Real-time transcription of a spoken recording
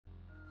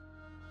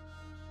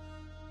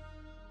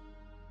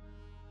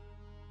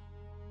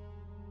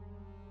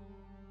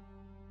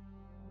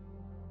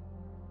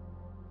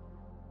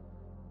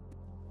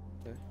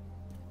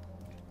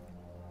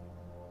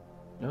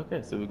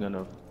Okay, so we're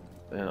gonna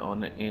on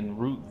the en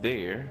route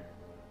there,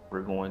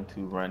 we're going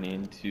to run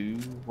into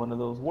one of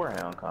those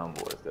Warhound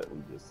convoys that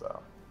we just saw.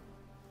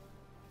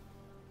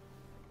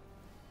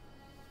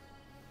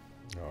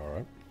 All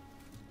right.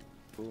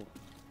 Cool.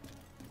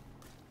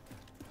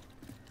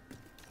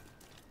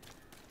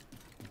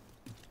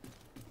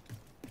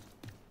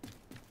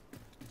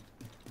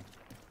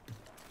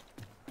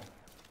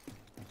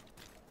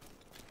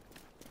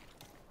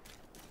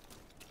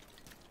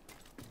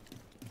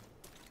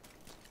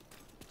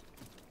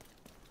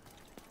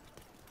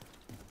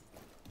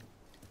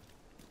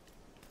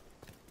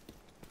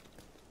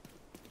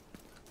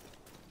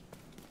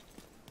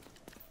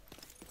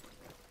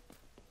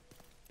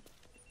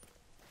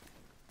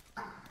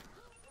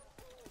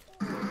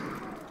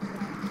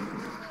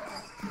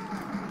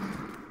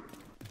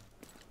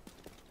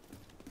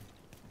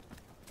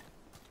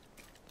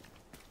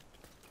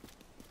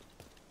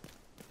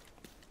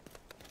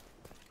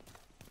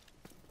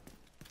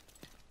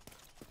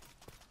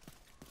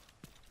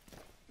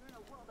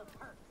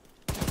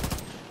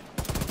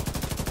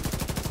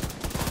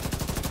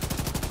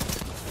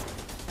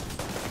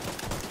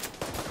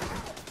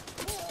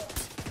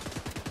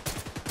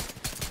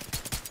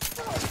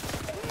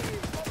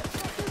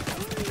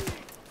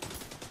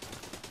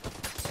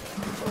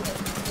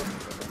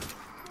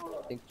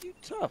 Think you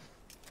tough.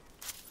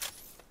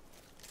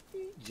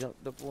 He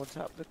jumped up on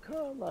top of the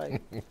car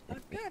like, I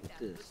got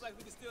this. Looks like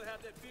we can still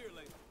have that beer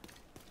later.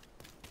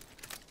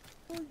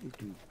 What you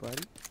do,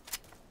 buddy?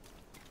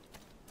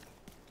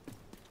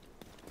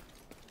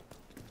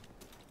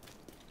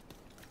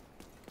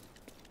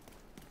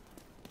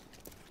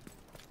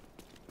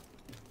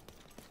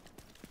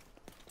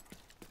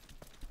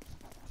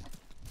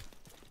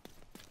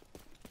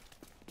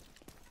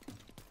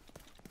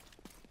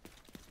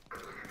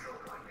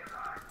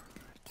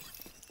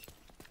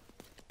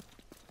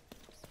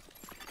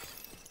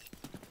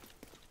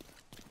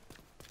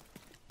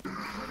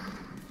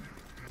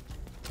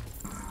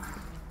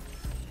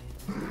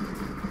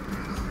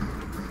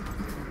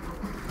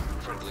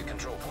 Friendly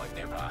control point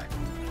nearby.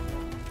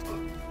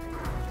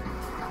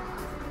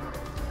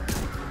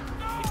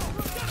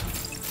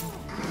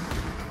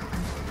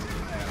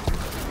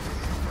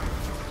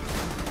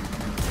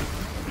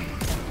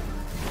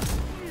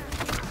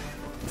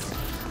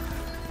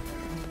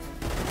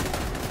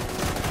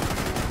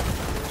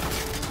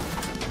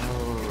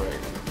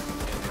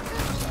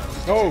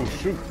 Oh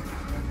shoot!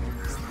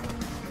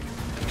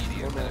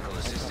 Immediate medical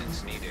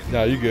assistance needed.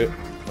 Nah, you good?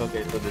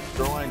 Okay, so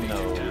destroying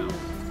those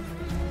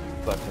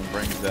fucking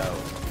brings out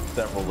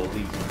several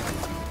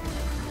elites.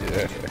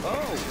 Yeah.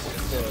 Oh,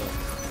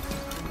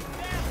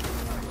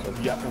 So if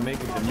y'all can make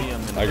it to me,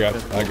 I'm in I got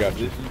you.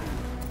 position.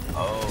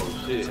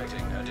 Oh shit.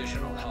 Detecting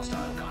additional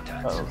hostile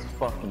contacts. Those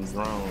fucking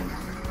drones.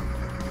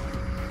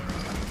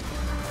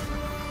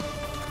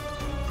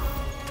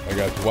 I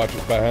got you. Watch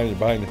it behind you.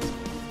 Behind you.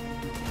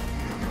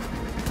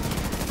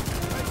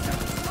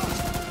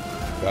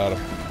 Got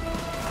him.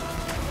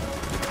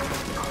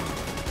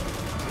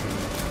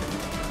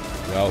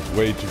 Yeah, I was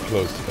way too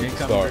close at the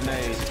Incoming start.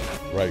 grenade.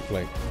 Right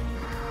flank.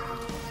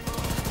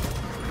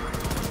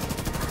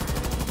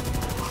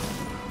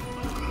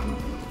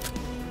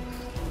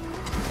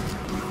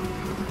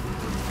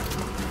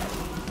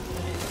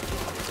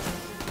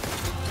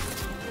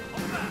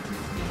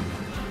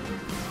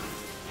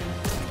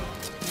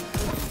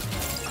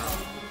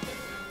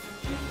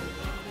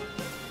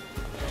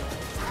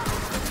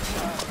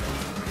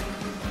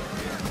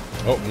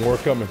 Oh, more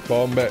coming.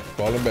 Falling back.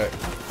 Falling back.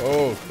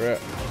 Oh, crap.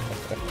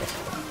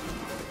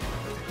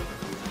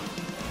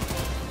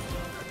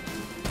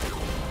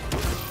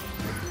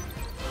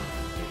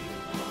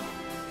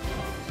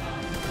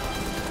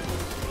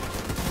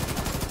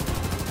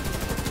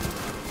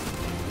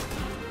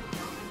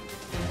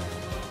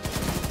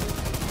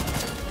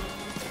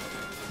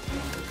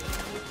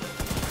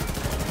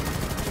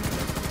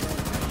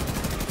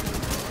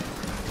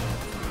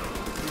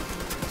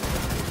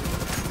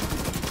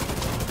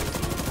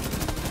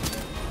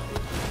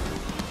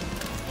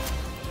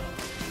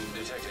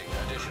 Detecting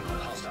additional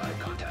hostile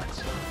contacts.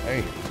 Hey,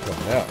 it's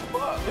coming out.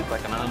 Fuck, it's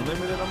like an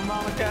unlimited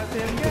amount of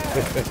goddamn gas.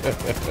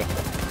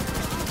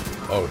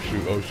 Oh,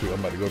 shoot. Oh, shoot. I'm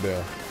about to go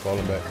down.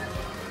 Falling back.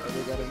 oh,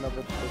 they got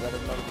another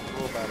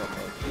patrol battle.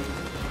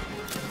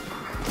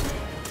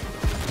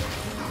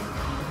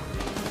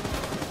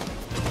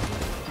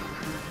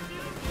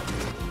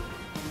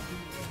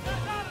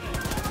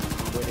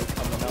 Where they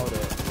coming out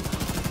at?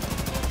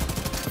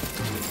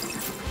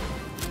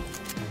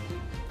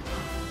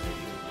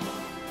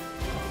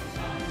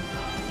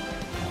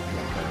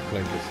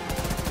 Flank this.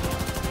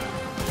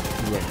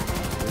 Run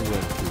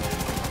through.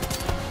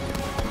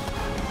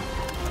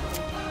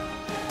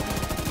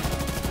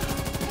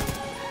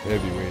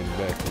 Heavy way in the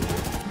back here.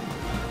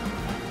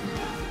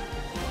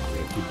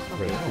 Yeah, keep the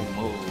press. Don't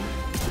move.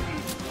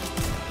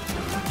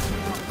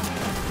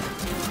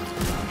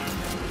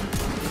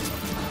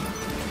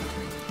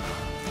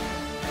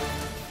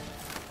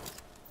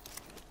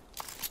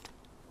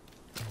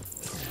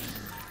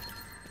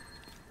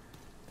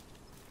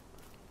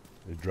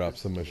 Drop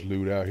so much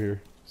loot out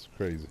here. It's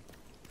crazy.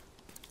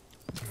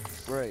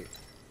 Right.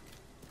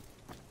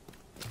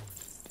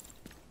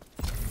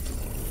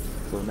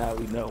 So now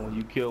we know when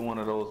you kill one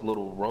of those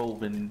little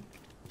roving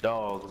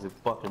dogs, it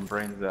fucking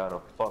brings out a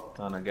fuck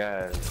ton of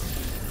guys.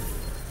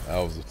 That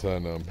was a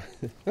ton of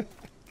them.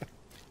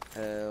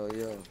 Hell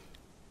yeah.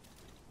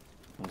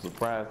 I'm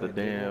surprised the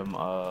damn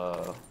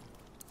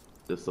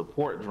the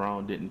support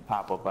drone didn't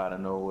pop up out of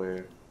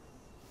nowhere.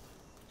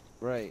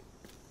 Right.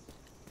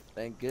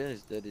 Thank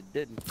goodness that it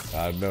didn't.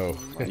 I know.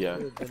 Yeah.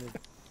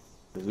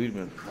 Cause we've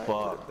been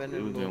fucked.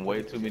 It was been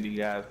way too many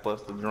guys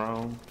plus the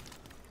drone.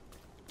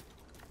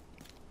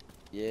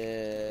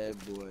 Yeah,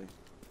 boy.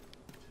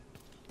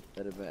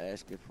 That have been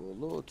asking for a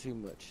little too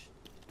much.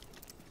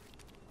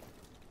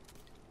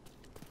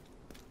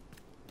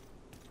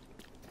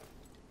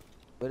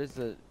 But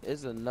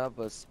it's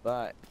another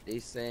spot. They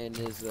saying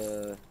is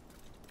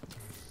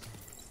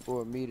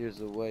 4 meters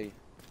away.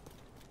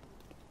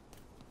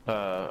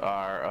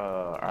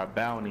 Our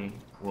bounty,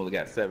 we only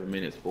got 7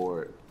 minutes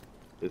for it.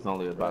 It's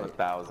only about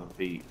 1,000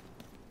 feet.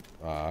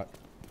 All right.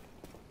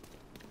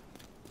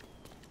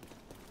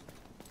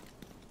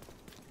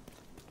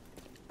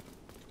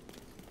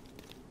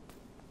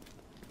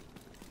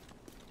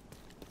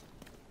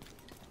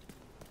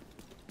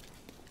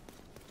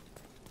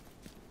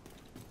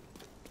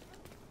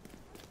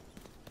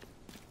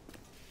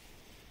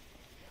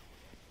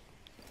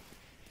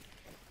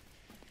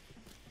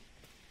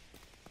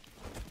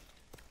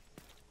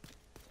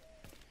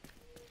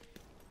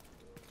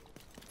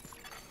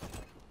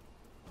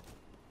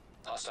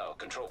 Hostile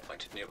control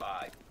point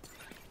nearby.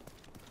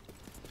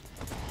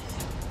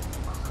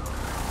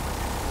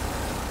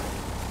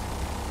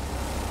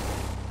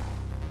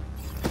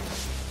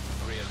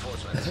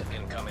 Reinforcements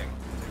incoming.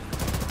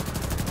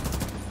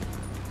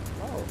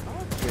 Oh,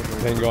 I'll give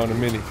it. Hang on a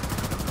minute.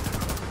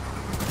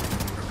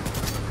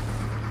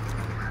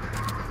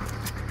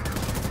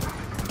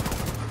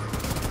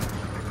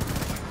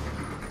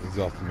 He's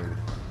off the minute.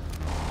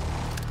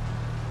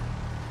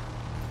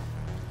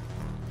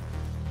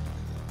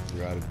 You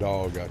got a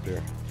dog out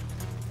there.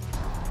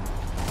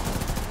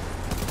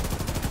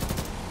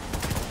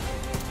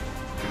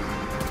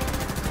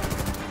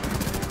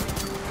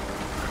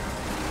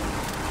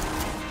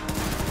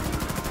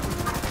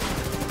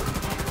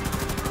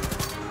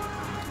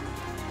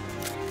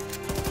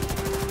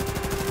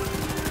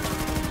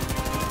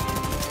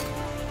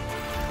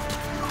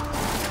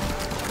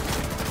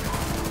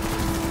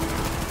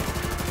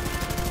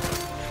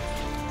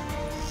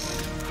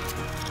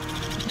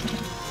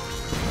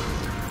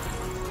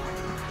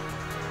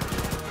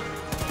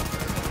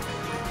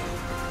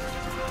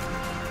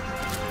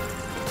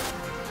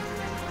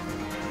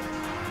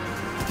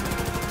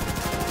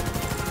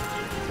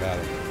 Got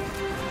him.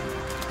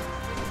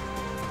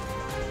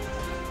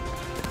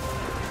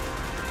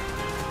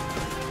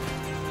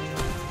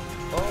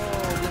 Oh,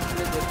 this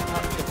nigga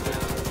popped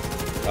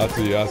the I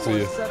see you. I see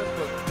you. set up a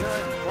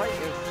gun right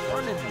in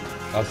front of me.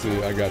 I see you.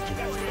 I got you.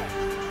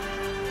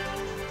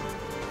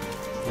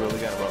 We only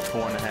got about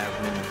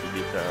 4.5 minutes to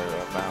get to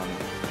our bounty.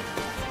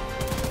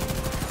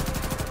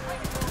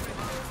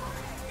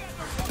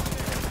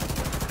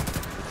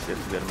 Shit,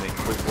 we gotta make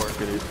quick work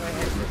of this.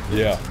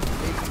 Yeah.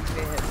 Maybe you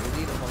can't have to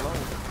leave him alone.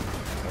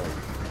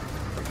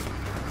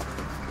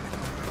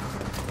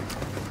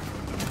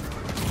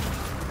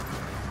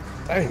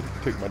 Dang,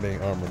 took my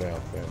dang armor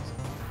down fast.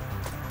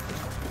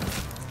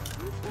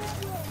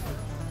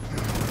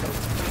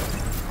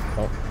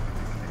 Oh,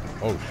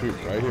 oh shoot,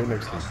 right here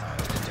next to me.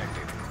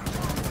 Detected.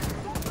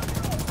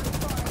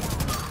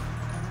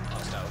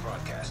 Hostile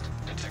broadcast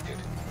detected.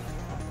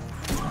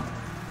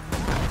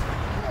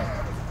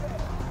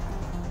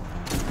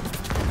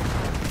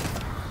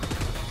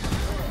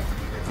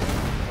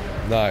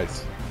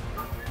 Nice.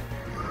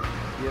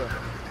 Yeah.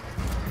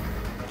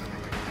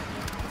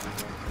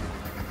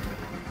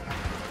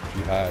 She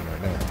hiding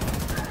right now.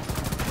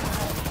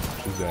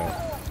 She's down.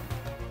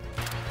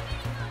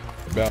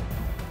 About.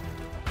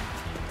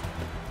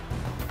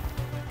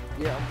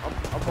 Yeah,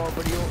 I'm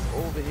already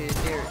over here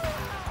near it.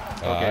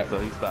 Okay, Alright. so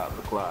he stopped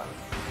the clock.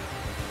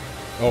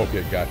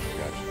 Okay, gotcha.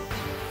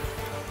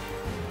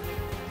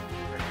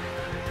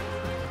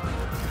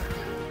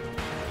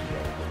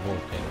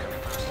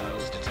 Incoming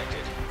hostiles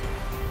detected.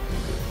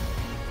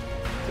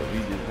 So if we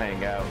just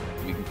hang out,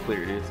 we can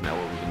clear this. Now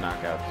what we can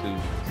knock out too.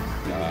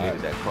 We can Alright.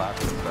 hit that clock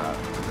and stop.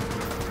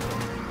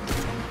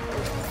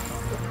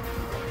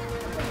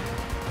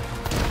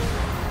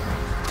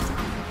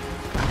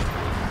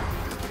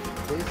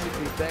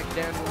 Basically back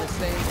down in the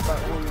same spot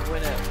where we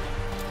went at.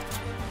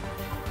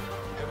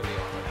 Heavily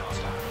armored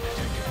hostile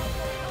detected.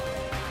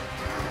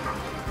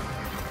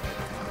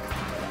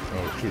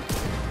 Oh shoot.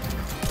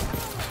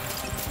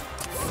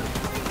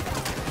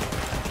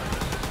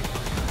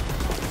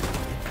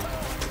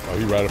 Oh,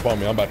 he right up on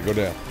me. I'm about to go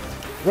down.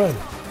 Run!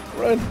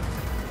 Run!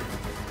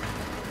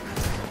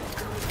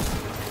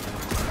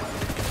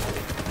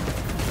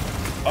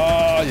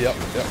 Ah, yep.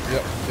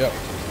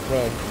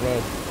 Run.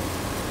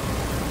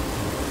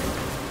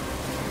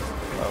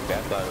 Okay,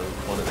 I thought it was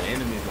one of the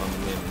enemies on the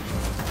menu.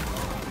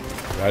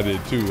 I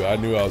did too. I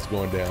knew I was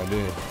going down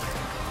then.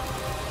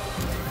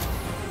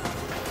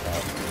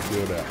 Alright,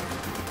 still that.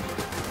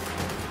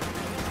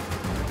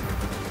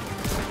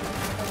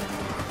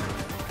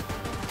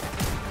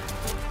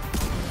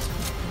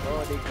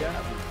 Oh, they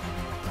got me.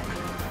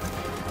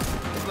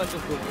 It's like a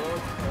good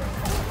road.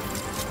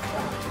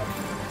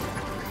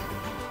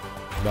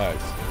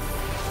 Nice.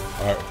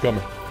 Alright,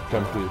 coming.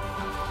 Coming to you.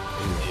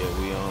 Yeah,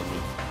 we on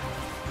it.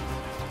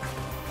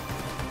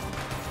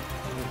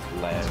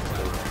 Last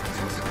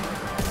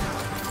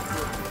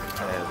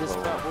This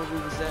spot where we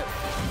was at.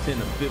 10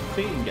 to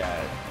 15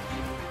 guys.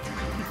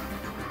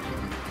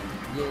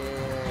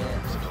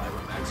 Yeah. Supply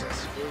room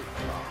access.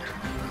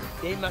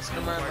 They messing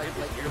around like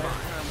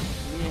last time.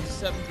 Me and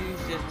some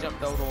dudes just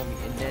jumped out on me,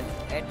 and then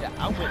after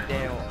I went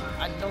down,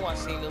 I know I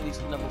seen at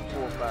least number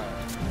 4 or 5.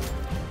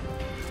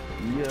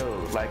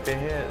 Yo, like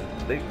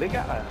they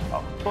got a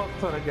fuck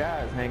ton of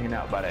guys hanging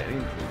out by that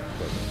entrance.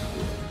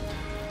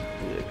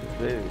 Yeah, cause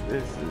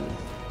this is.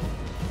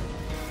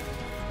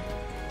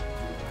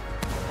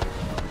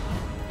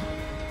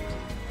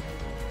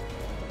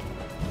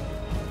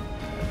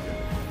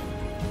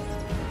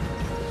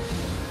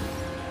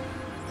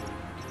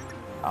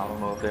 I don't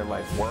know if they're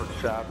like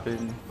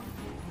workshopping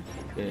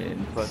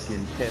and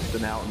fucking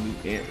testing out new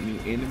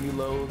enemy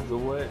loads or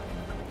what.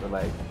 But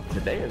like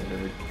today has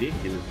been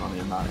ridiculous on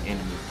the amount of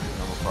enemies we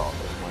come across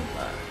at one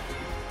time.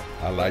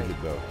 I like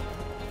it though.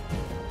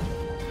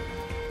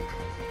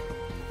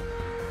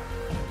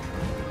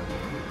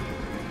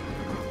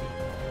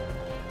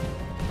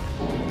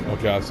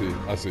 Okay, I see.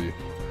 I see you.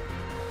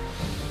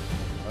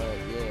 Alright,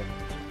 yeah.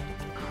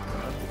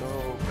 Let's go.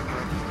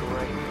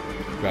 Right.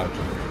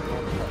 Gotcha.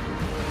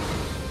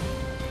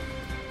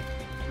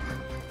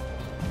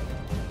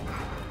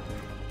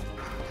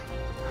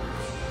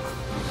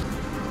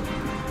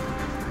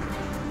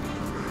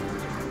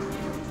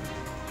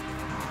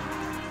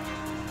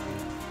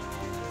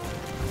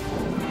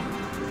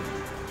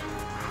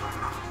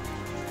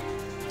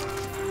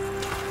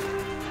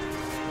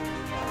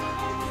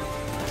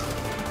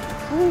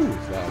 Ooh,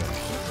 it's loud.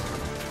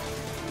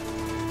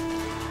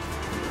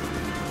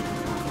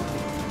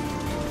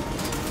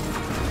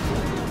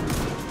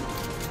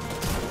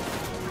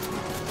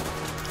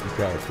 I'm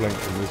trying to flank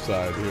from this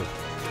side here.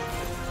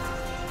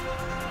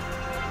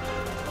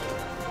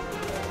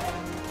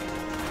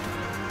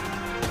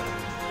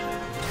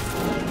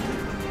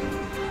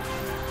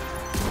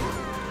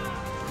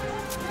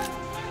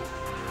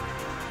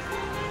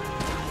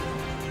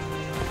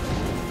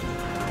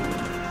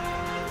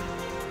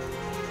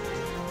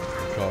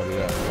 Called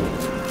it out.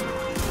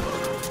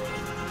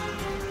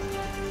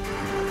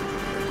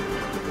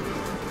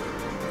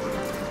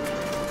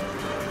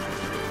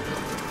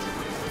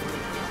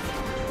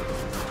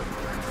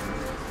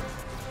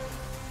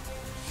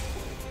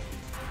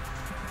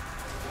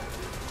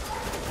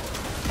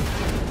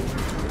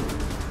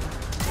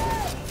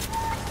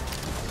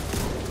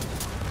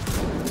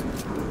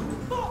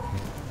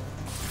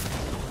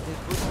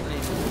 What's the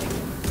name?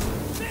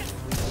 We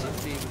should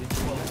be able to do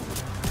that.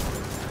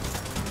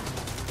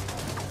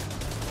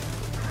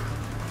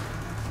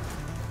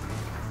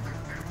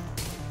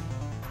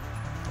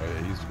 Oh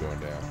yeah, he's going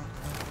down.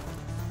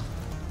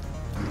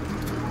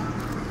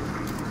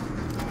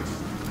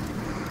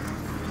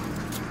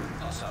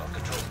 Hostile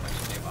control point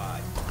nearby.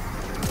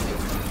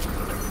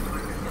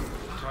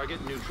 Target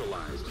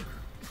neutralized.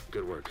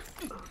 Good work.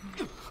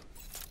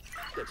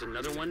 That's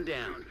another one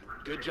down.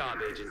 Good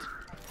job, Agent.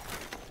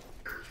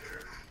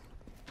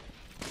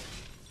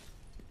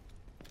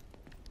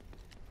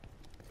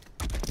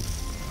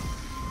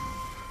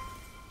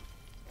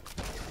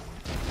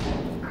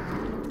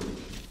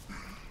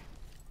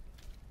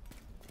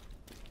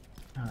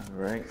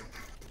 Alright.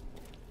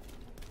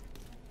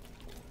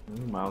 We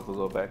might as well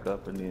go back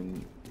up and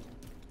then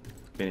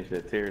finish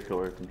that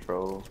territory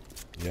control.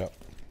 Yep.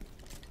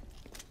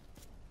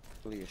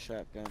 Hopefully a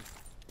shotgun.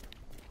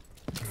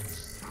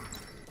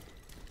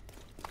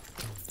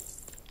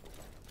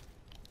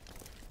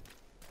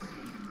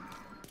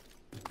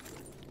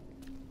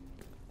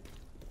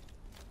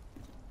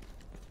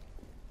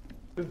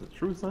 Is the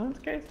True Sons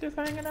case just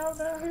hanging out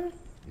down here?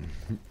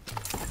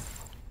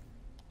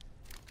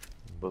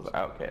 Was an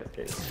Outcast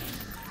case.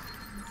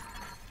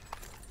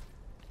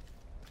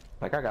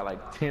 Like I got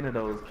like 10 of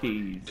those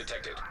keys.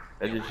 Detected.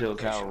 That just shows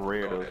how Location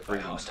rare those guarded by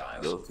freaking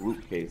hostiles. those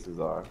loot cases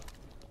are.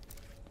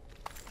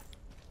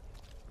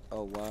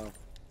 Oh wow.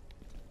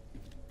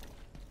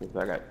 'Cause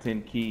I got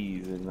 10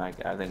 keys and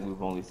like I think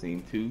we've only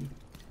seen 2.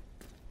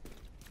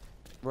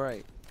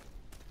 Right.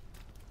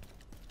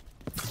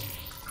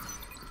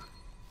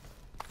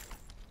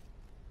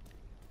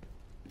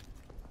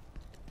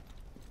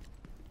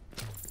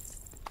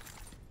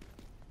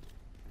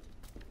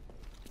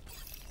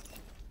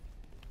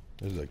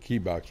 There's a key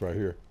box right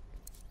here.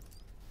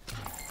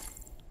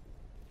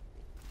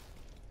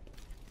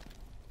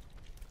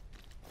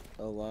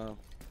 Oh wow.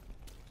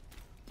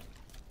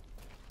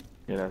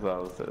 Yeah, that's what I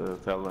was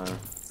telling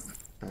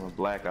And with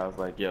Black, I was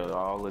like, yo,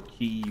 all the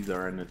keys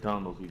are in the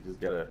tunnels. You just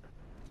gotta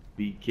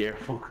be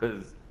careful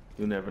because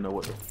you never know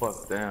what the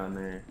fuck's down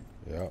there.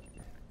 Yep.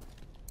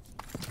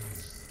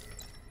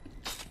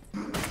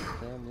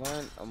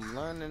 I'm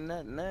learning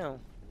that now.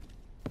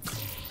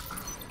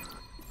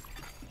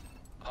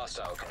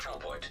 Hostile control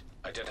point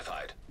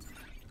identified.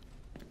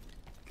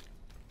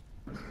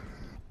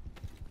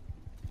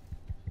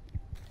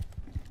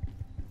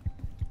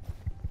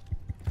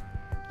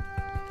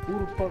 Who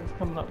the fuck is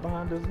coming up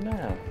behind us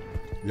now?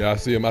 Yeah, I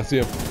see him. I see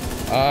him.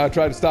 I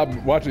tried to stop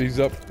him. Watch it. He's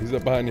up. He's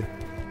up behind you.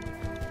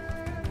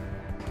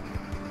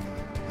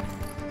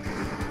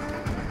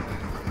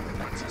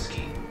 Access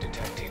key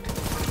detected.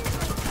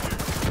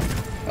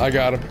 I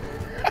got him.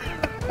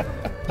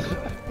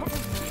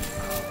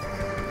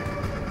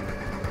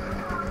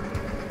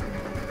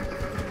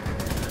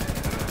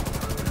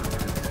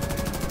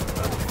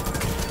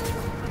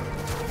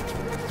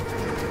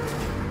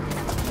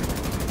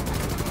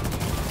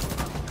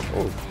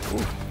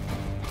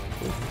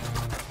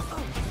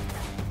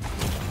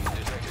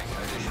 Detecting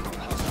additional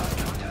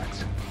hostile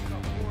contacts.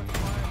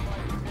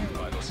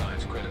 Vital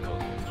signs critical.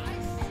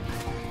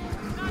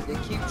 They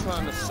keep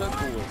trying to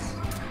circle us.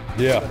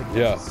 Yeah.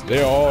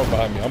 They're all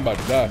behind me. I'm about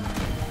to die.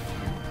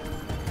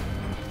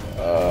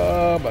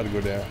 I'm about to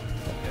go down.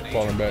 I'm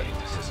falling back.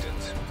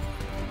 Assistance.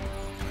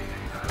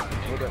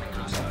 Hold up.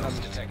 Hostiles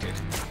detected.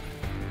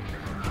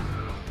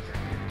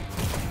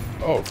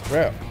 Oh,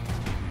 crap.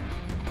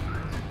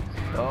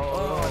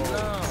 Oh,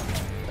 No.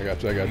 I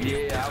got you.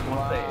 yeah,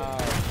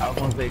 I was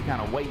gonna say,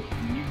 kind of wait.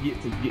 You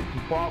get too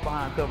far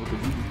behind cover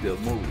because you can still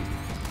move.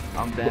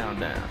 I'm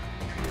down.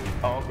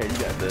 Oh, okay, you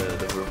got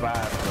the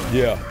revive.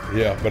 Yeah,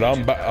 but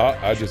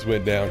I just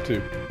went down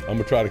too. I'm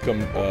gonna try to come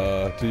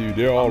to you.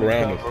 They're all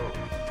around us.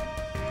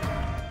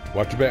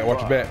 Watch your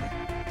back.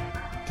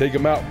 Take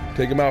them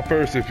out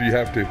first if you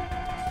have to.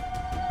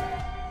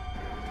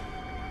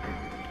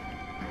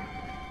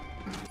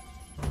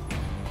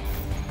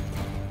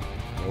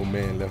 No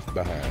man left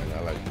behind. I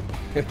like it.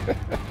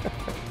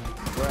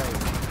 Right,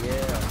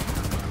 yeah.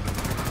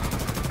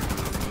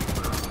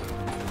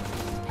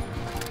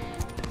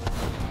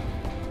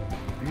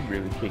 You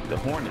really kicked the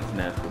hornet's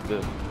nest with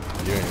this.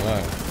 You ain't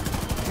lying.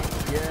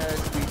 Yes,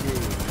 we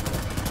did.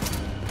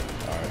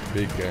 Alright,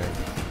 big game.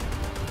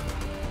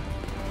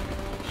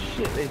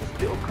 Shit, they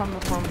still coming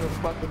from the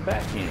fucking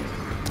back end.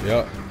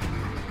 Yep,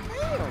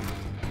 Damn.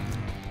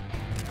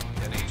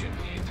 An agent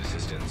needs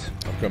assistance.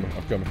 I'm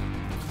coming.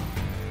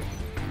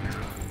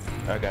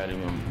 I got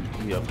him.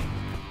 Yep.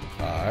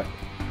 Alright.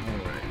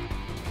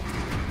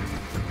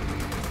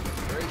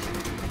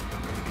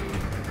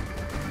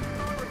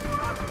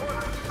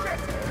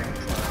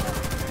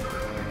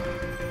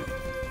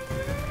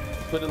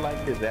 Put it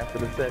like this, after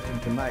the session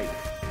tonight,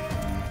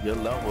 your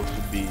levels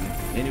should be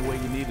any way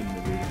you need them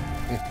to be.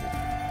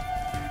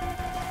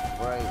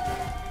 Right.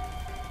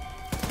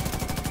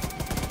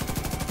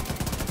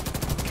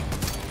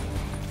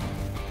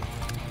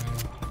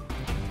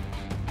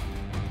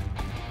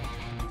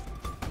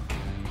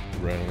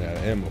 Running out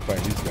of ammo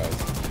fighting these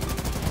guys.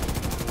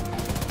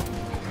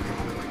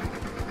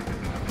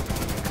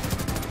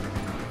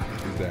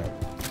 He's down.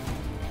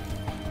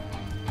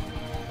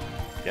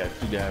 Got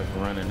two guys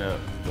running up,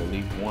 at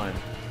least one.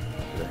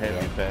 The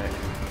heavy pack.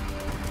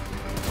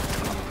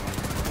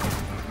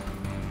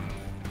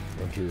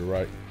 Run to the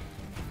right.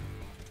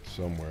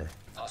 Somewhere.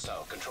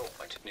 Hostile control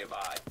point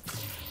nearby.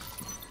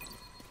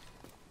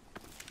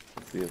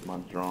 See if my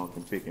drone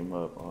can pick him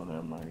up. Oh,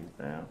 never mind, he's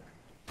down.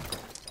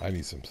 I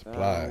need some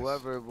supplies.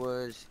 Whoever it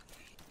was,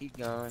 he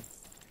gone.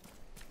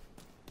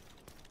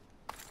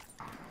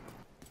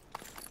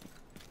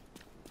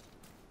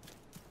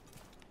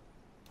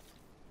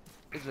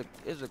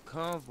 It's a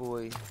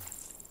convoy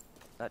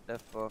not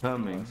that far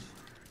from Coming. us.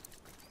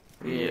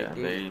 Yeah,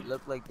 they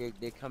look like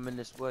they coming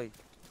this way.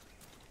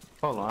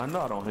 Hold on, I know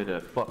I don't hear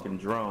that fucking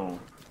drone.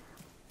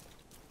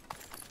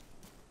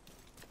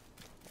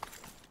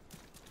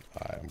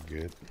 I'm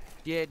good.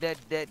 Yeah, that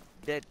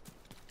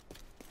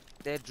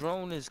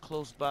drone is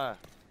close by.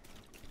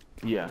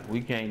 Yeah,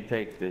 we can't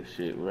take this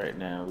shit right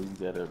now. We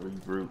gotta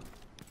regroup.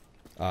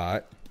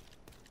 Alright.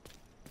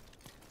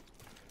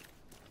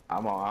 I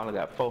only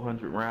got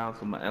 400 rounds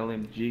for my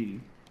LMG,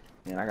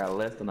 and I got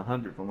less than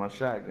 100 for my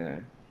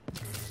shotgun.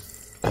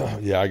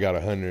 Yeah, I got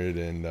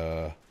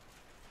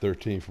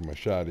 113 for my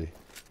shotty.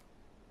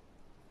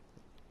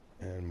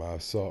 And my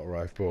assault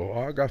rifle.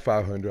 Oh, I got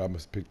 500. I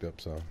must have picked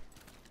up some.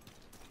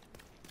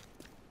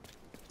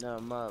 Now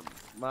my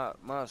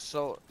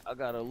assault, I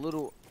got a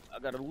little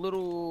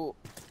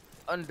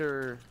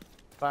under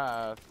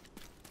 5,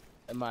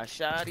 and my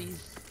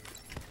shotties,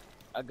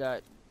 I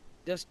got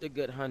just a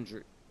good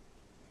 100.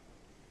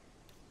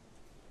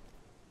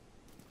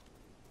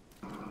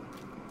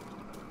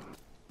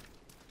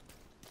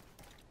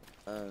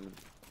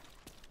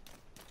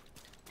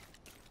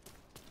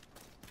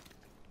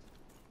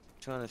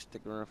 Trying to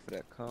stick around for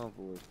that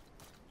convoy.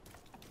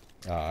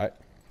 All right.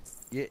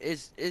 Yeah,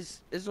 it's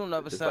on the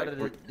other It's side like of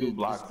the two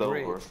blocks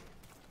bridge. over.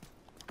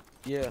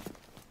 Yeah.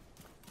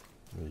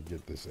 Let me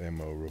get this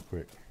ammo real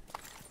quick.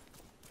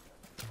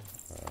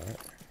 All right.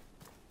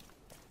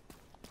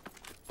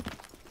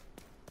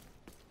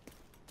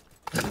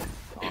 I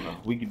don't know.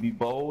 We could be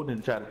bold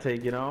and try to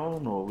take it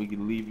on, or we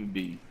could leave it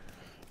be.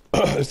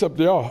 It's up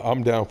to y'all.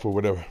 I'm down for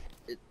whatever.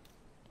 It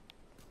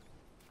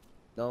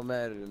don't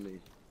matter to me.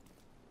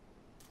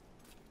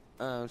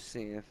 I'm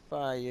seeing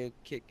fire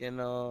kicking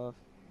off.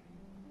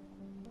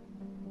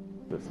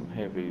 There's some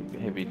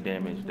heavy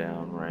damage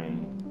down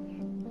range.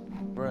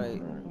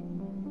 Right.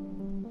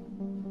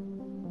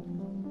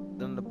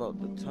 Something about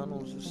the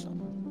tunnels or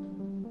something.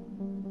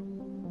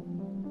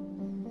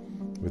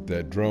 With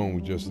that drone,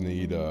 we just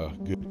need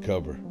good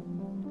cover.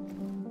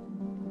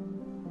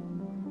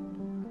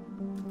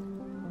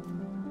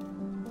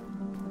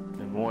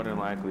 And more than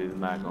likely, it's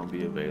not going to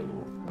be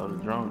available. Oh,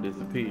 the drone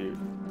disappeared.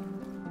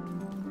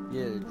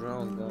 Yeah, the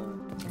drone gone.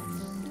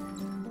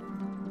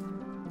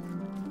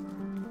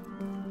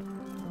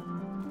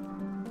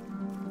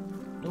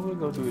 Then we'll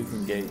go do his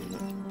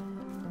engagement.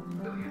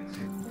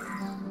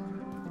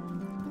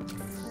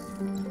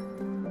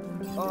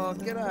 Oh,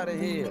 get out of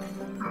here.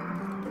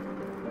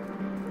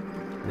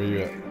 Where you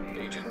at?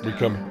 We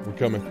coming. We're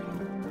coming.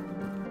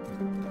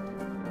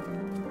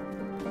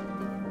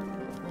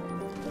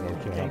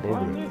 Okay, hop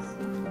over there.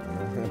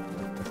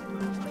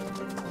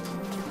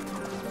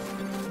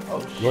 Oh,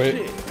 Go shit.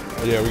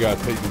 ahead. Yeah, we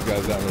gotta take these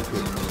guys out real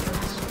quick.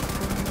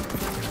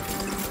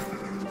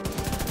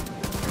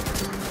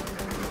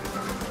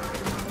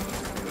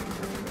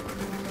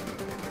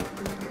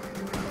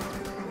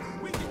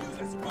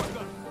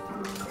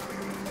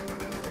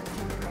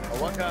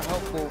 Oh, I got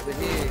help over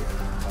here.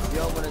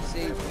 Y'all wanna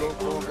save, go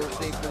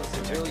save the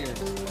civilians.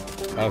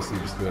 I see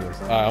the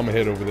civilians. All right, I'm gonna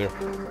head over there.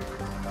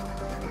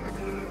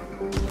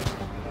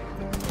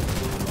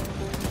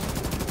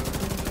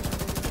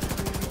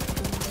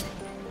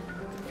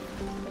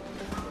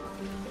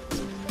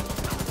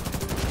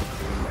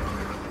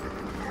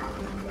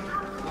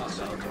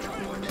 Hostile control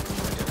point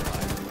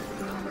identified.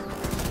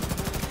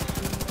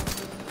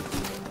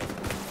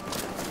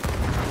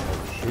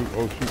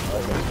 Oh shoot!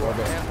 My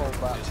bad. Ammo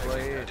box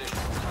right here.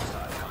 Additional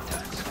hostile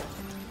contacts.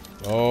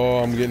 Oh,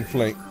 I'm getting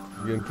flanked.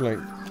 I'm getting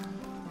flanked.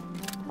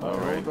 All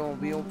right. Hold on,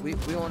 we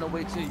on the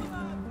way to you.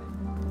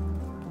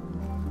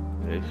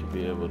 They should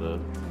be able to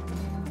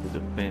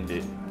defend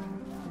it.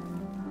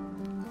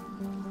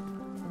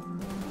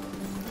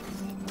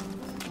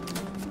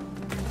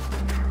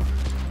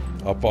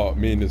 I fought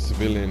me and the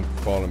civilian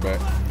falling back.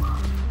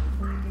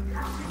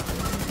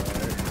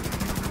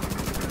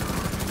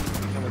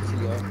 Coming to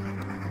y'all.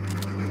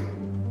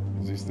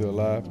 Is he still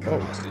alive? Oh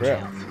Hostage crap!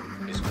 health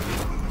is clear.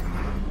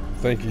 I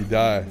think he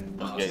died.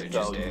 Okay, Hostage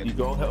so is dead. you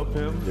go help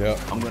him. Yep.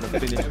 I'm gonna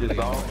finish this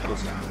off.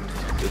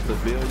 The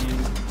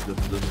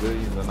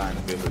civilians are not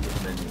gonna be able to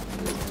defend it.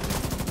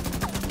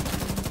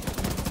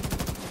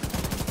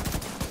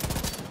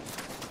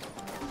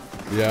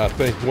 Yeah, I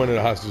think one of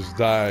the hostages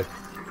died.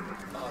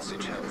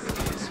 Hostage health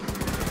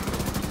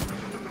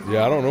is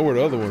Yeah, I don't know where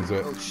the other one's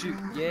at. Oh shoot.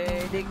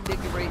 Yeah, they get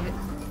ready to hit.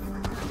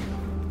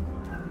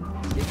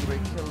 They get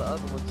ready to kill the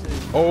other one too.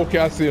 Oh, okay,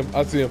 I see him.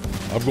 I see him.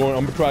 I'm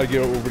gonna try to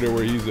get over there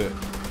where he's at.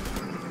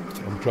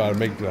 I'm trying to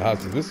make it to the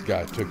hostage. This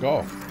guy took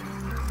off.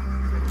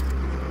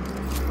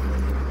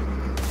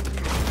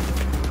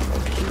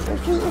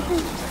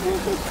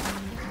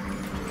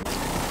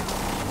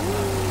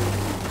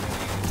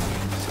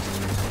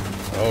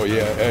 Oh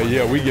yeah,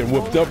 yeah, we getting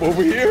whooped up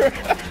over here.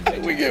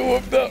 We get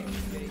whooped up.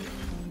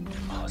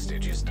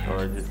 hostage is dead.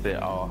 Or just say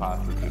all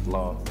hostages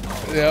lost.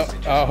 Yeah,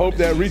 I hope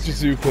that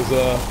reaches you, cause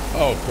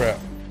oh crap.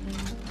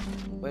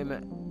 Wait a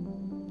minute.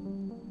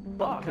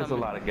 Fuck, there's a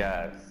lot of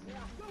guys.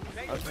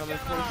 I'm coming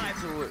closer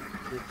to it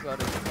to try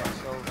to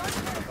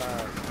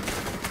survive.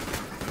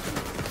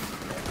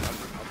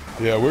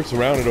 Yeah, we're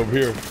surrounded over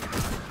here.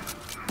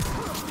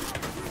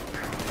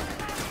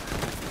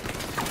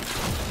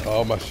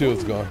 Oh, my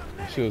shield's gone.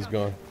 My shield's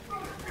gone.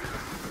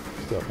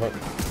 Stop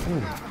hunting.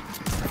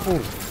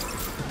 Ooh.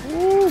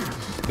 Ooh.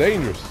 It's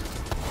dangerous.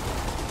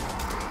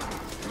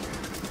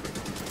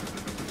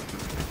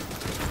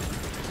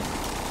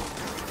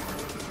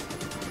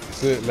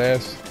 That's it.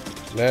 Last.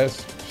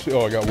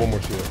 Oh, I got one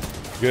more shield.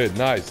 Good.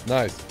 Nice.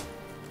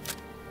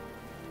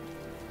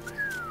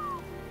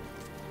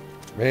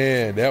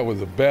 Man, that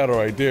was a battle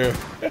right there.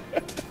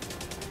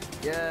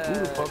 Yeah. Who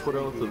the fuck were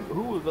those?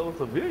 Who was those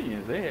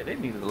civilians? They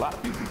needed a lot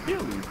of people to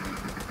kill these.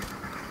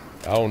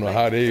 I don't know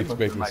how they must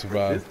have expect been to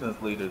survive.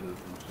 resistance leaders or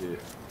some shit.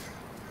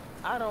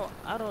 I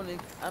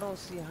don't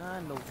see how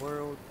in the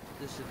world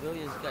the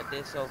civilians got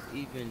themselves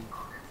even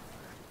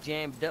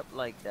jammed up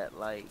like that.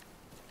 Like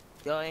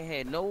y'all ain't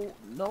had no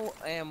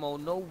ammo,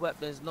 no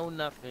weapons, no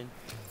nothing.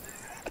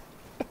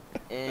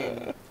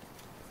 And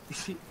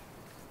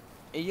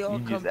and y'all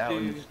You come just out in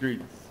through the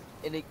streets.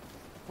 and it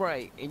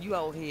right, and you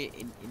out here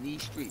in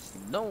these streets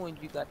knowing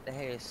you got to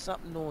have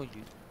something on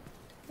you.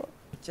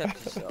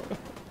 Protect yourself.